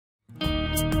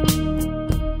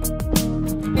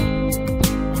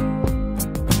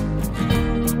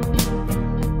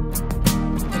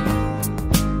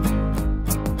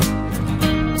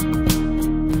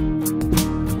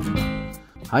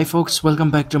Hi folks,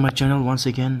 welcome back to my channel once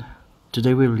again.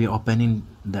 Today we will be opening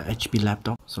the HP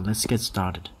laptop, so let's get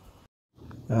started.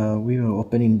 We are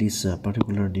opening this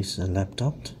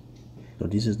laptop. So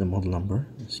this is the model number,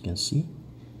 as you can see.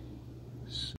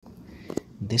 So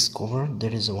this cover,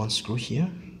 there is one screw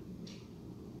here,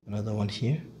 another one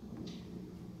here,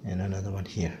 and another one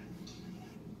here.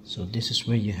 So this is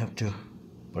where you have to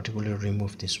particularly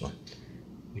remove this one,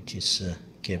 which is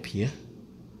kept here,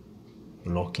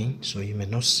 locking, so you may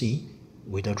not see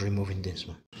without removing this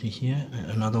one. See here,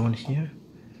 another one here,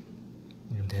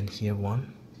 and then here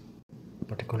one.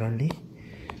 Particularly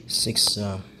 6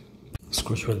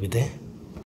 screws will be there.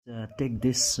 Take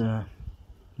this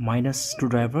minus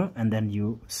screwdriver and then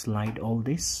you slide all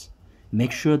this.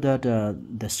 Make sure that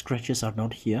the scratches are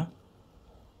not here.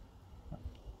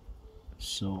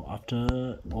 So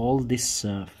after all these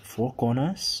 4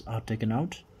 corners are taken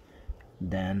out,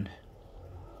 then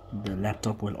the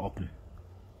laptop will open.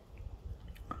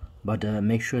 But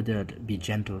make sure that be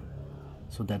gentle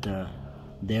so that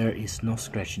there is no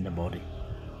scratch in the body.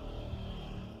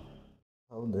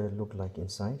 How they look like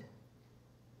inside.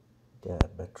 The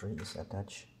battery is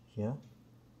attached here,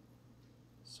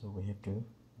 so we have to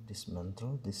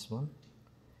dismantle this one,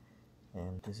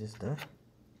 and this is the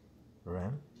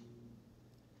RAM.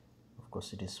 Of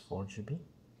course it is 4 GB.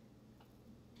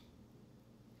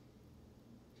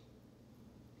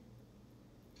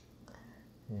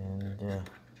 And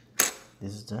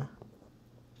this is the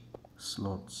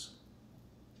slots,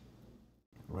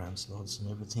 RAM slots,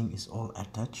 and everything is all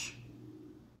attached.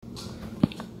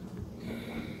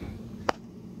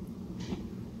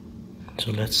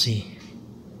 So let's see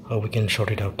how we can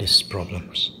sort it out these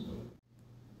problems.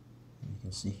 You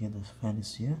can see here the fan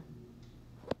is here,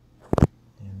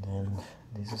 and then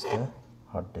this is the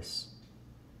hard disk.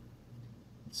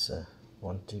 It's a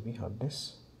 1 TB hard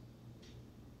disk.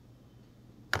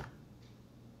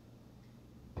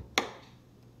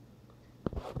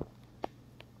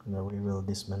 Now we will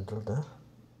dismantle the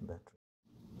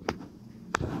battery.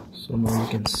 So now you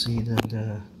can see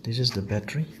that this is the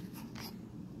battery.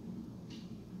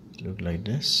 It looks like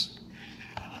this,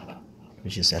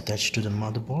 which is attached to the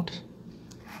motherboard.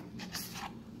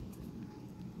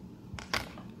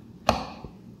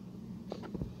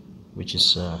 Which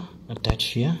is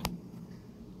attached here.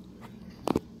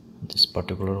 This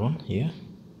particular one here.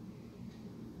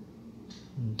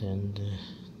 And then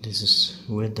this is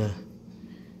where the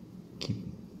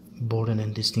keyboard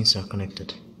and these things are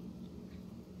connected.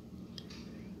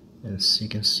 As you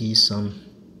can see, some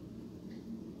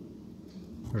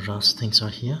rust things are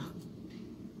here,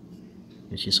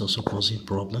 which is also causing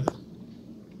problem.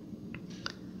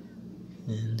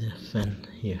 And the fan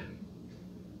here.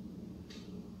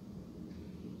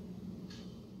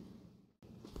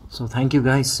 So thank you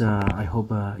guys. I hope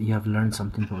you have learned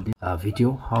something from this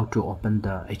video, how to open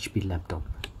the HP laptop.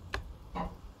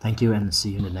 Thank you, and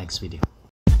see you in the next video.